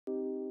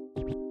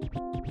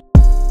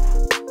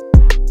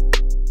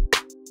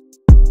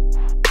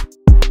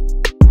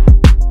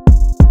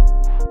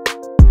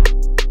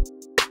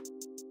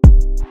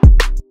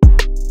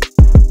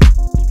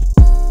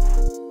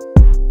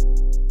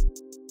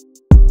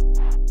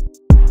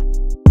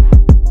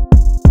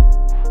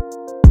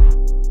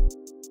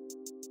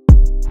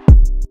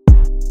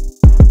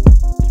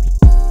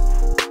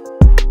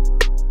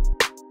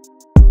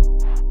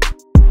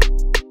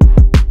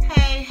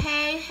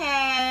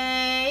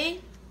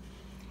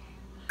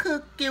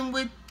Cooking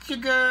with your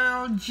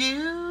girl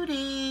Judy.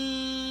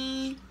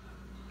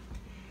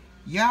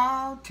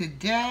 Y'all,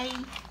 today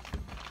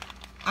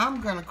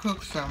I'm gonna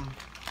cook some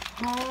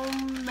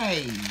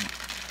homemade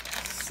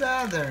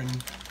southern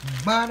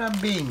butter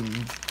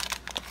beans.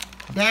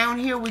 Down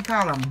here we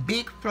call them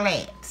big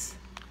flats.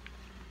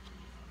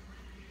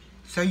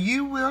 So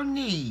you will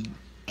need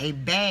a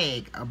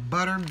bag of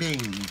butter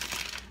beans.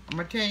 I'm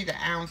gonna tell you the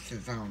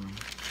ounces on them.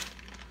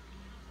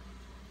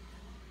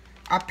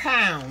 A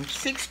pound,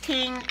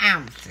 16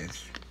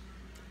 ounces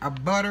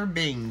of butter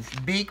beans,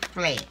 big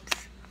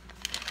flats.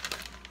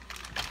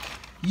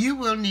 You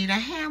will need a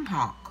ham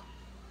hock,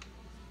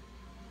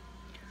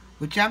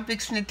 which I'm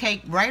fixing to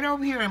take right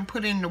over here and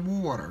put in the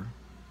water.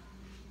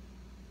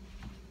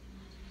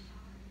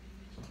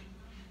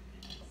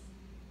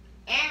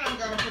 And I'm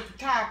going to put the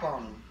top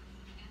on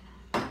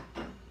them.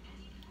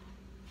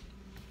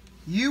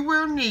 You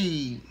will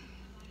need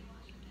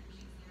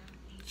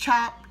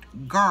chopped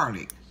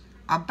garlic.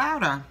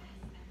 About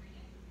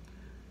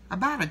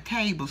a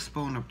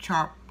tablespoon of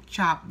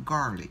chopped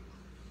garlic.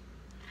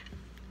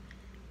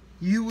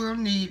 You will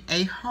need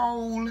a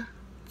whole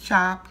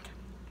chopped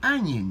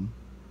onion.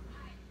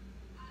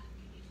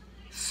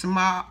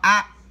 Small.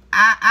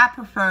 I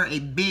prefer a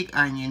big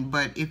onion,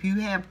 but if you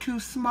have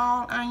two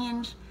small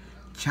onions,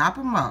 chop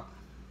them up.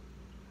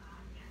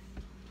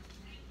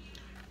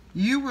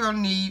 You will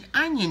need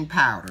onion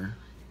powder.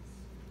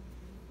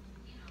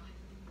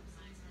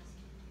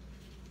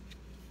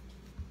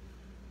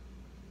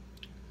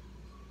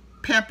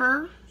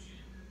 Pepper.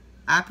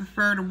 I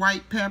prefer the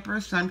white pepper.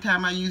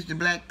 Sometimes I use the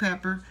black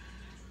pepper,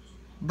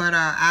 but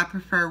I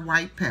prefer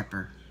white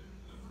pepper.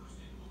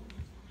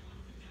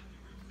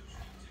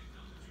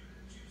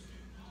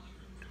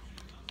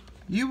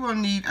 You will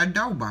need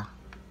adobo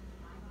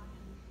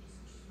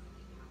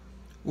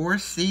or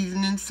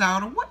seasoning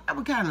salt, or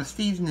whatever kind of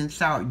seasoning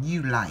salt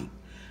you like.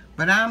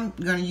 But I'm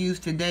going to use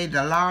today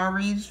the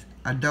Lawry's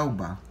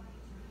adobo.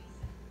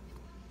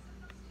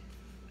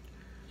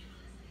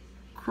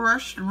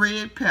 Crushed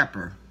red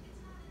pepper.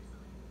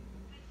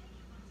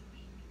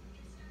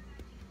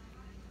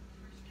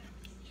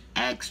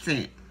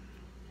 Accent.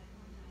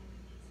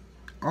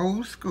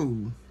 Old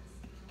school.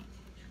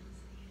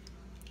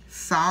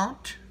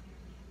 Salt.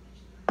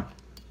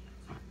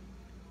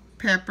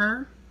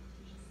 Pepper.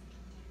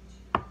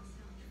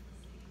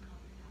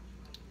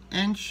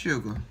 And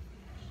sugar.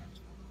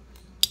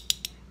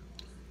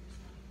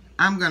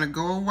 I'm going to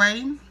go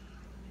away.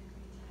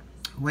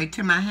 Wait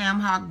till my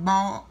ham hock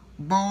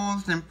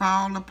boils and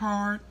fall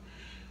apart,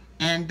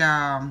 and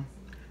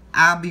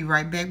I'll be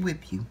right back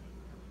with you.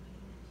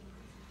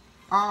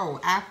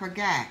 Oh, I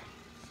forgot.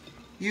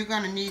 You're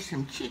going to need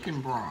some chicken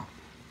broth.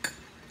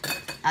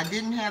 I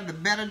didn't have the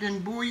better than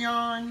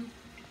bouillon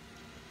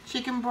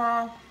chicken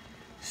broth,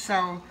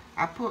 so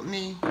I put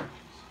me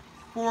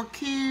 4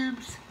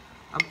 cubes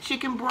of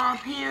chicken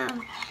broth here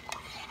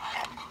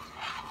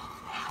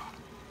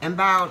and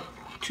about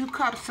 2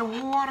 cups of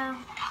water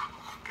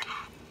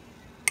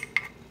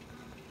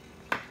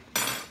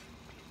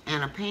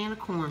and a pan of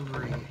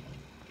cornbread,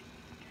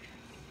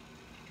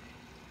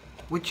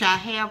 which I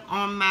have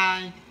on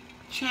my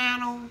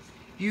channel.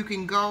 You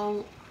can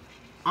go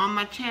on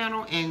my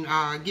channel and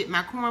get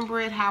my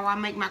cornbread, how I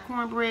make my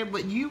cornbread,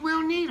 but you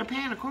will need a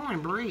pan of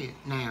cornbread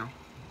now.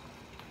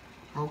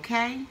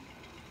 Okay?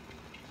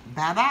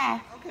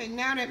 Bye-bye. Okay,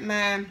 now that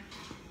my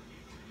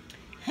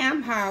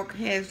ham hock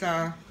has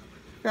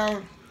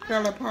fell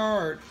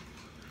apart,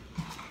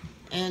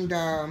 and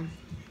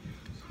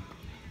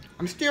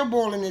I'm still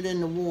boiling it in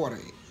the water.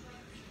 It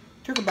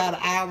took about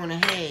an hour and a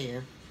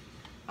half.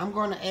 I'm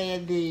going to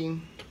add the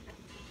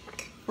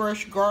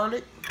fresh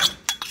garlic.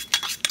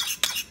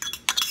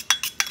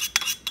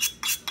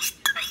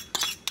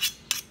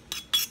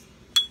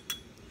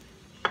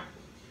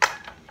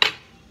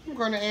 I'm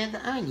going to add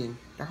the onion,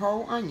 the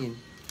whole onion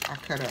I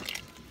cut up.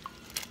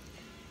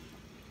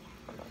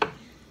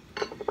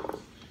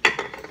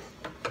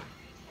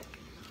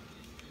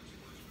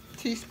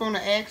 Teaspoon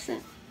of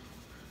accent.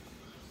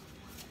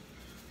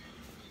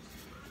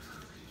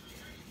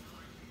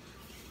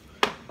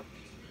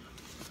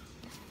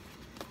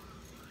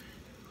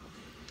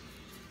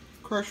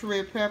 Crushed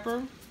red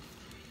pepper.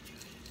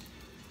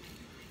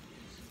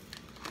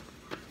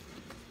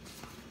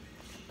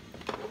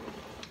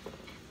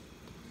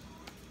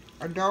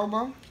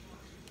 Adobo.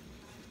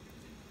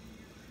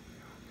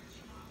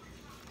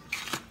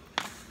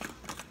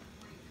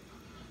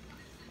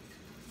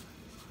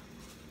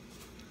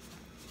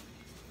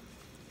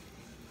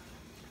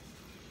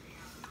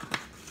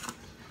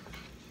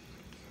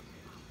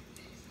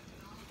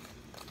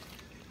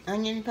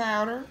 Onion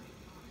powder.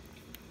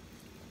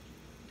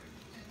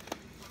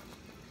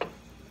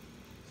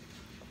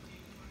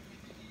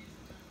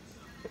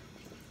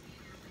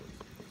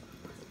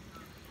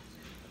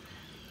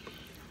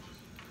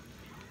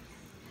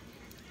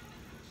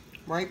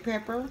 White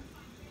pepper.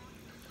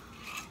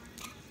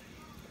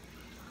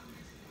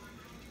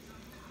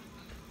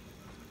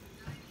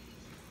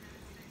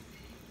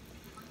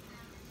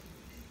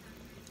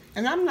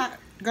 And I'm not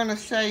gonna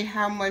say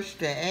how much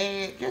to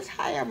add, just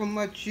however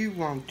much you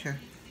want to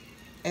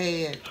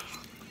add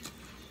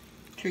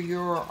to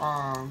your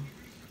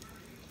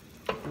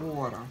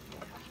water.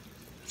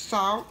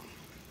 Salt,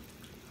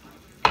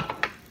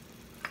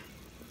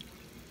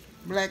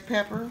 black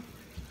pepper,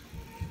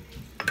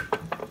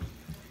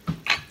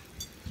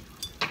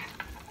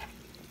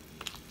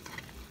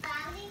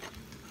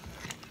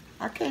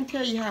 I can't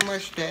tell you how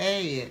much to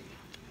add,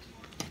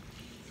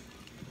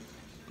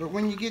 but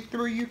when you get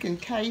through you can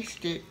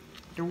taste it,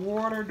 the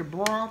water, the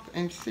broth,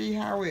 and see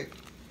how it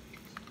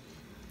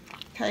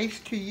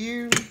tastes to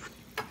you.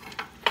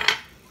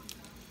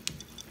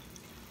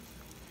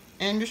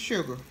 And the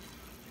sugar.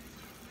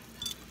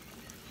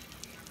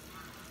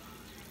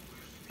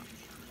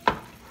 And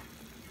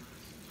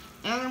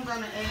I'm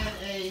going to add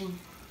a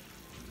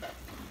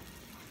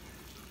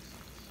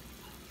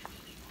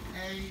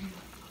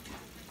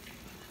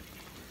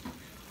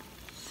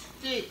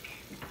stick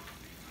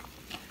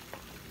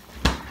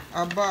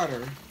of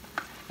butter.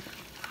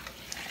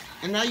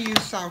 And I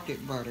use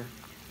salted butter.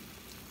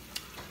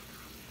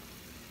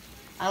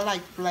 I like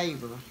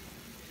flavor.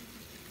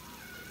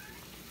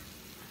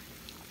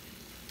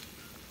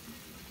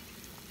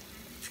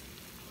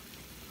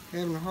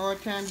 Having a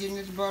hard time getting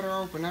this butter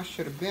open. I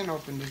should have been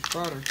opened this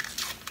butter.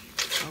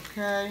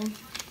 Okay.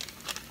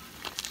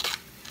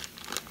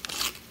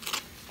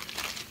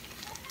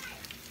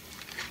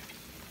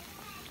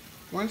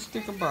 One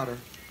stick of butter.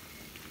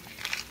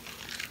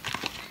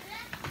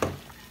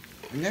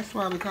 And that's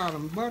why we call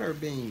them butter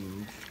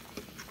beans.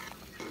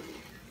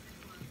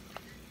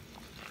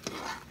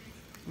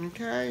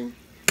 Okay.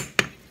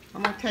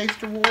 I'm going to taste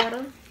the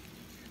water.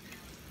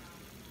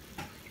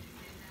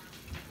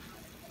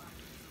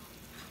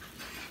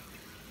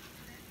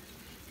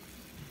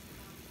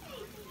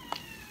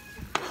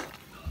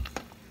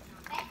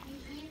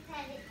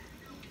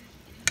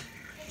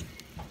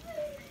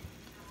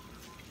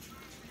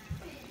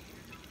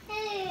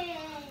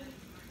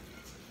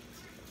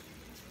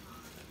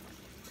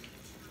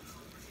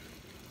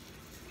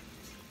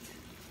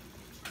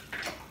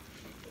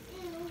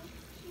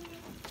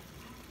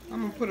 I'm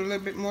going to put a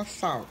little bit more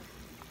salt.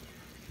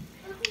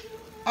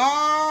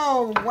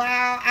 Oh,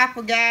 wow, I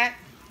forgot.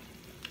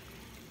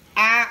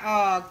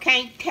 I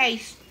can't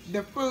taste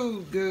the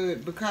food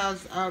good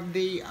because of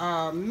the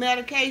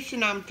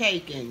medication I'm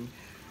taking.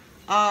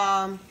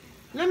 Let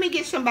me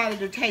get somebody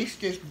to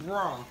taste this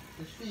broth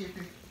to see if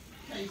it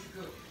tastes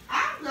good.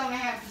 I'm going to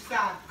have to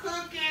stop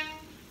cooking.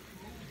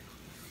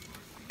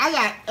 I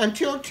got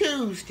until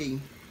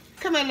Tuesday.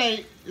 Come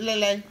here,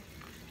 Lily.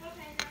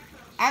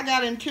 I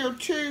got until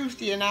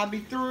Tuesday and I'll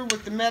be through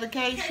with the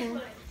medication.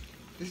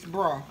 This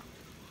broth.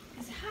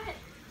 Is it hot?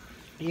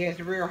 Yeah, it's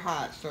real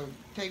hot, so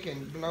take it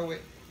and blow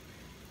it.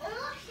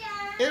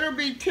 It'll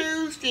be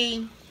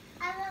Tuesday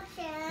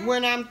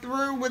when I'm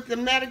through with the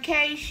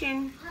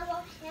medication.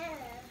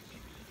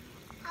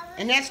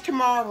 And that's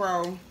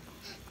tomorrow.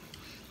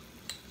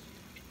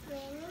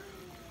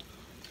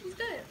 It's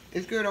good.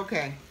 It's good,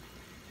 okay.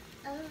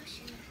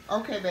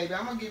 Okay, baby,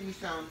 I'm going to give you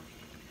some.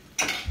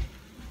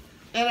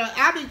 And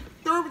I'll be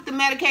through with the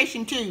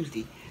medication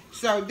Tuesday.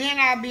 So then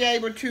I'll be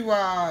able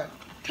to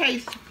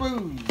taste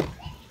food.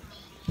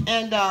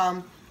 And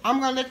I'm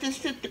going to let this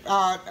sit,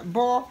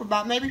 boil for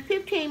about maybe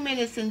 15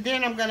 minutes. And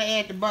then I'm going to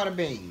add the butter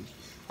beans.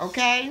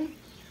 Okay?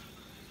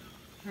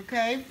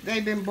 Okay?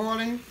 They've been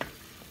boiling.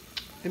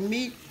 The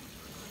meat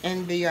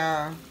and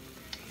the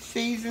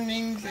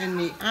seasonings and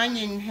the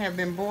onion have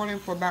been boiling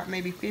for about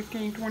maybe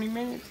 15-20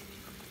 minutes.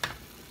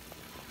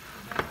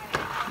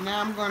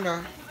 Now I'm going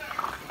to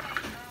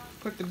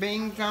put the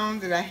beans on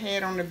that I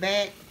had on the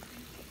back.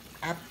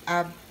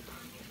 I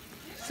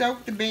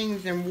soaked the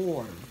beans in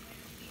water.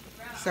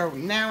 So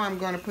now I'm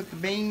going to put the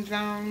beans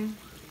on.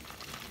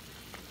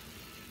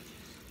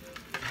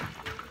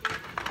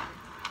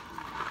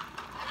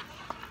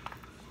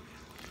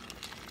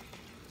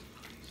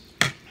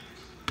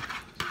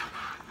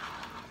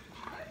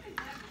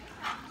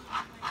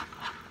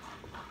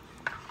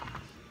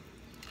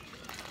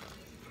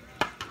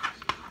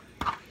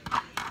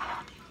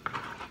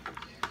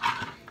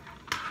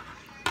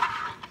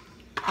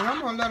 And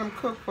I'm going to let them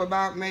cook for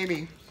about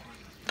maybe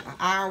an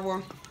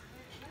hour.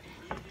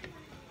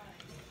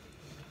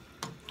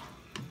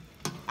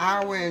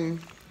 Hour and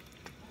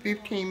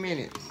 15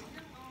 minutes.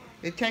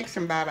 It takes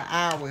them about an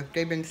hour if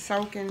they've been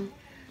soaking.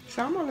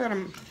 So I'm going to let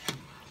them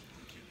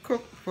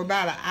cook for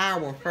about an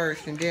hour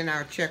first and then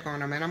I'll check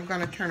on them. And I'm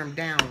going to turn them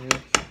down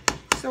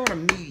sort of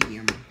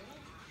medium.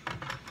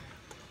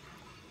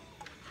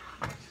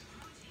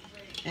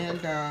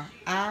 And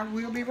I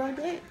will be right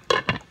back.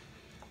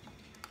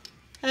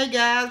 Hey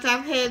guys,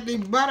 I've had the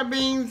butter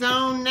beans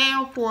on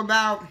now for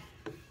about an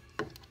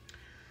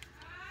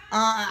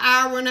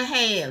hour and a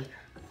half.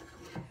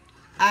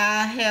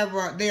 I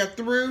have, they're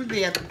through,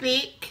 they're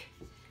thick,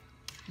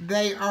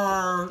 they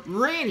are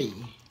ready.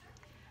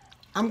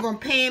 I'm going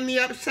to pan me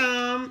up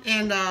some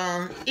and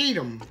eat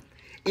them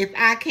if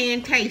I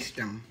can taste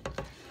them.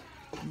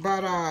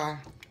 But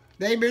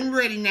they've been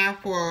ready now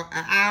for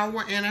an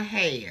hour and a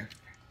half.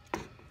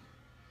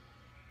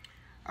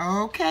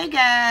 Okay,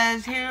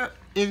 guys, here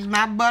is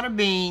my butter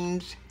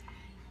beans,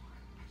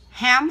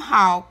 ham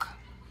hock,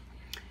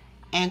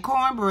 and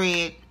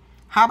cornbread,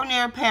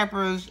 habanero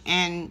peppers,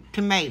 and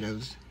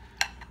tomatoes.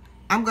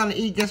 I'm going to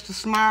eat just a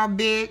small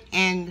bit,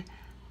 and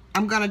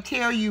I'm going to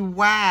tell you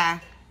why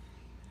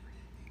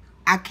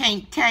I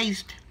can't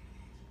taste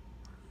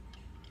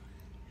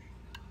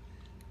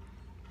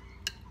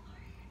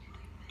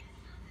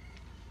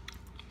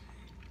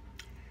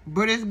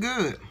but it's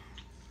good.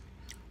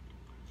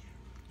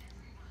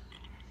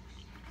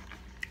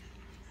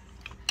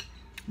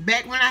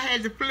 Back when I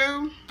had the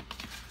flu,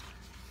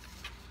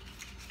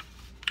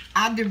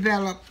 I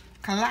developed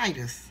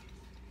colitis.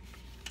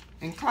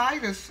 And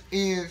colitis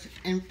is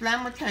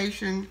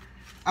inflammation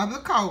of the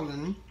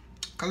colon.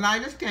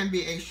 Colitis can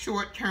be a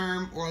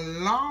short-term or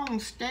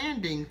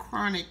long-standing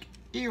chronic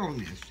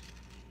illness.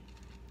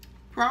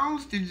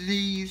 Crohn's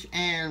disease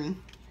and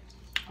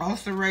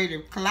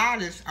ulcerative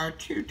colitis are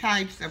two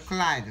types of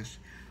colitis,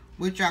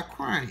 which are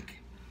chronic.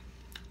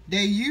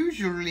 They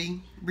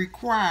usually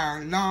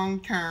require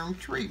long-term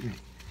treatment,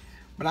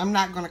 but I'm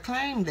not going to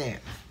claim that.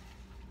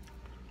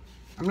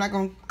 I'm not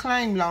going to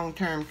claim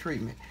long-term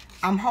treatment.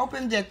 I'm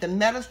hoping that the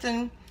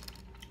medicine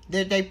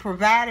that they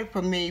provided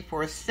for me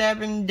for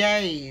 7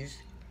 days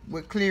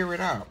would clear it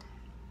up.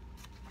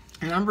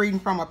 And I'm reading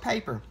from a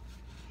paper.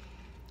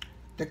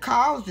 The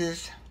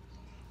causes,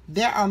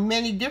 there are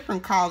many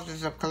different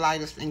causes of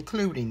colitis,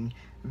 including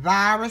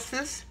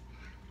viruses,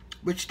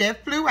 which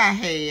that flu I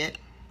had,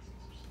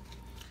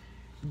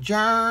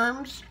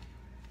 germs,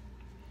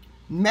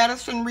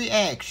 medicine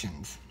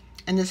reactions.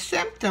 And the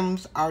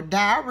symptoms are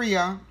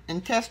diarrhea,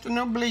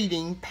 intestinal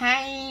bleeding,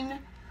 pain,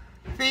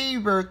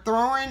 fever,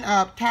 throwing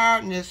up,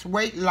 tiredness,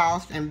 weight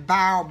loss, and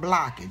bowel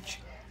blockage.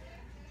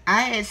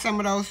 I had some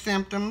of those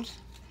symptoms.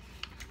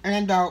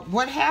 And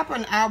what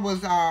happened, I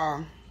was,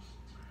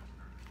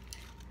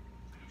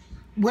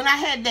 when I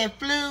had that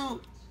flu,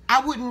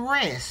 I wouldn't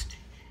rest.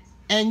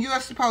 And you're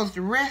supposed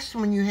to rest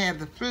when you have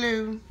the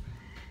flu.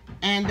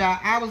 And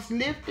I was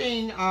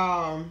lifting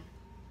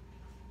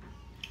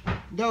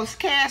those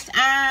cast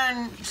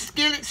iron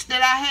skillets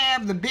that I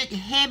have, the big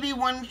heavy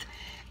ones,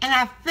 and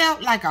I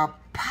felt like a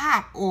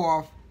pop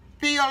or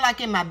feel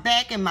like in my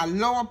back and my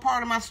lower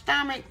part of my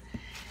stomach.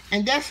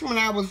 And that's when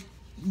I was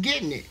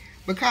getting it.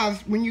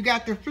 Because when you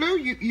got the flu,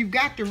 you've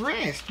got to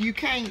rest. You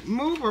can't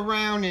move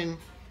around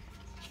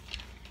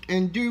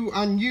and do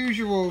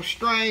unusual,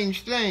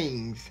 strange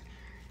things.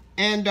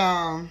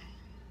 And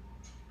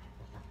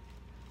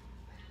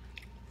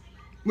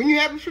when you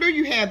have the flu,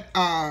 you have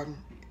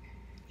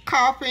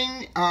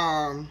coughing,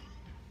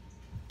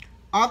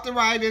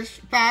 arthritis,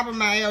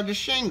 fibromyalgia,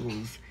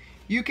 shingles.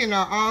 You can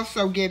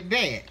also get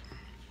that.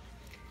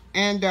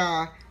 And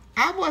I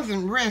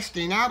wasn't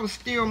resting. I was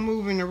still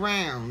moving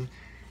around.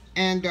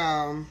 And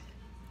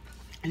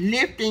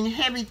lifting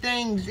heavy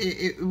things,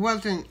 it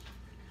wasn't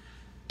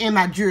in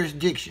my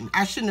jurisdiction.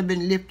 I shouldn't have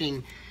been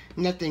lifting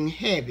nothing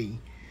heavy.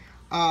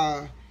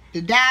 The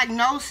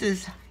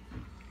diagnosis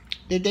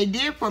that they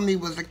did for me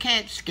was a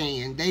CAT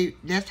scan.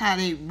 That's how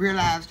they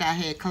realized I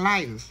had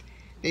colitis.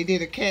 They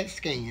did a CAT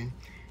scan,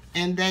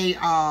 and they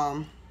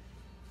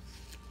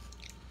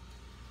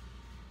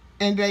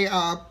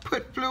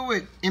put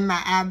fluid in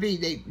my IV.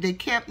 They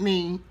kept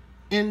me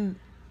in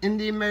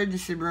the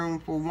emergency room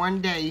for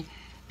 1 day,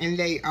 and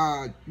they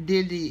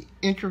did the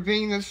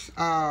intravenous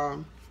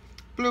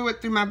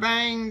fluid through my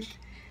veins.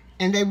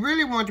 And they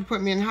really wanted to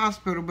put me in the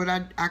hospital, but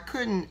I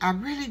couldn't. I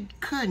really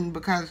couldn't,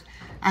 because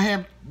I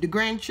have the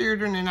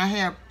grandchildren and I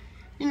have,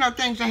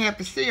 things I have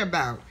to see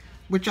about,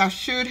 which I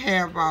should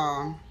have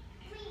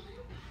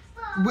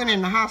went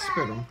in the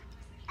hospital.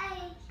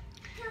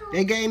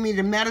 They gave me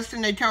the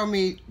medicine. They told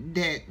me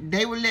that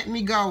they would let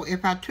me go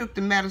if I took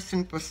the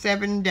medicine for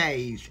 7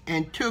 days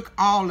and took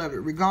all of it,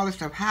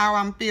 regardless of how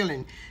I'm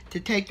feeling, to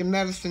take the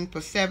medicine for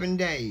 7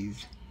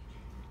 days.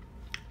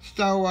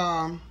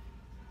 So,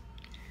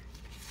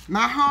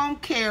 my home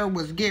care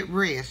was get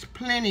rest,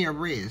 plenty of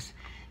rest.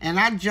 And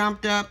I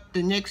jumped up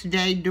the next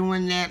day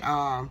doing that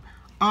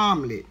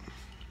omelet.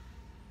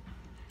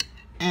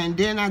 And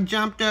then I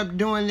jumped up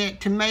doing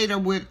that tomato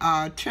with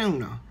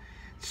tuna.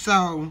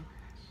 So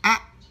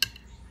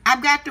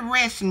I've got to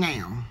rest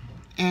now.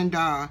 And,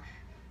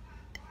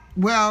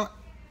 well,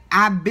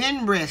 I've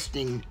been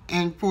resting.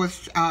 And for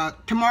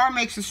tomorrow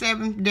makes the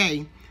 7th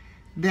day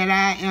that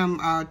I am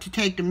to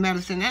take the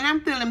medicine. And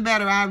I'm feeling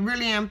better. I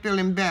really am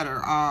feeling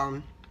better.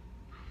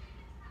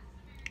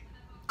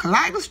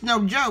 Colitis,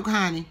 no joke,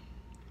 honey.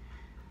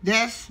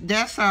 That's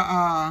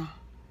a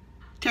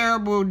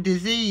terrible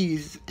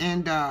disease,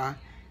 and I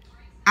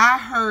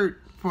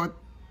hurt for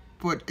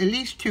at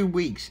least 2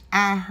 weeks.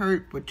 I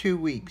hurt for 2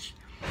 weeks.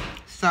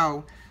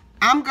 So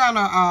I'm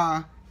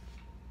gonna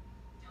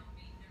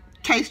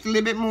taste a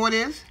little bit more of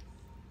this,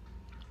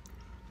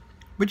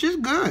 which is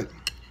good.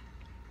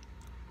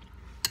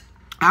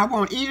 I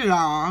won't eat it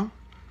all.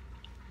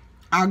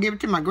 I'll give it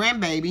to my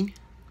grandbaby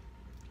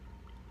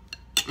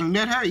and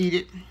let her eat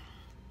it.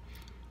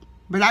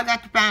 But I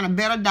got to find a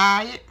better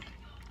diet.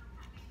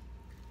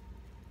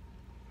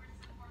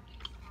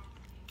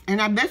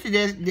 And I bet you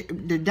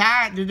the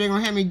diet that they're going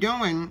to have me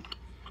doing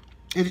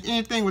is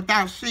anything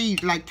without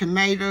seeds, like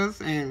tomatoes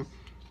and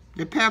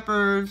the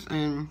peppers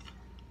and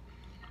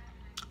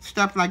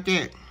stuff like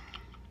that.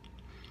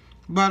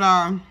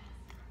 But,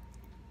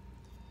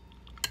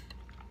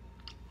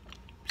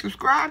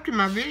 subscribe to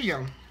my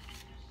video.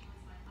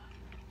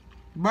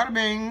 Butter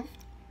beans,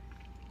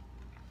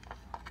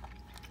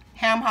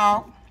 ham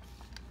hock.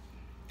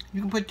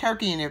 You can put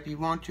turkey in there if you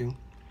want to.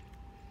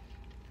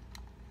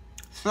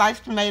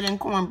 Sliced tomato and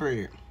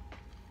cornbread.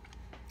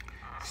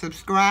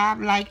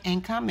 Subscribe, like,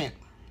 and comment.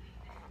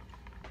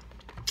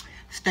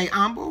 Stay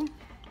humble.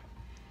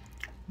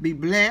 Be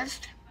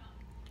blessed.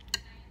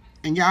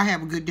 And y'all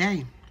have a good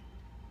day.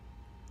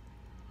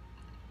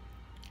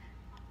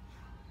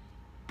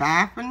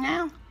 Bye for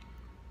now.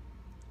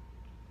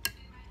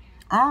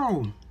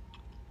 Oh.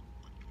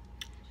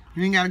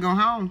 You ain't got to go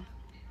home.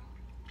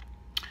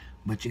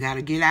 But you got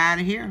to get out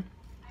of here.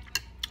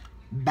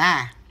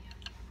 Bye.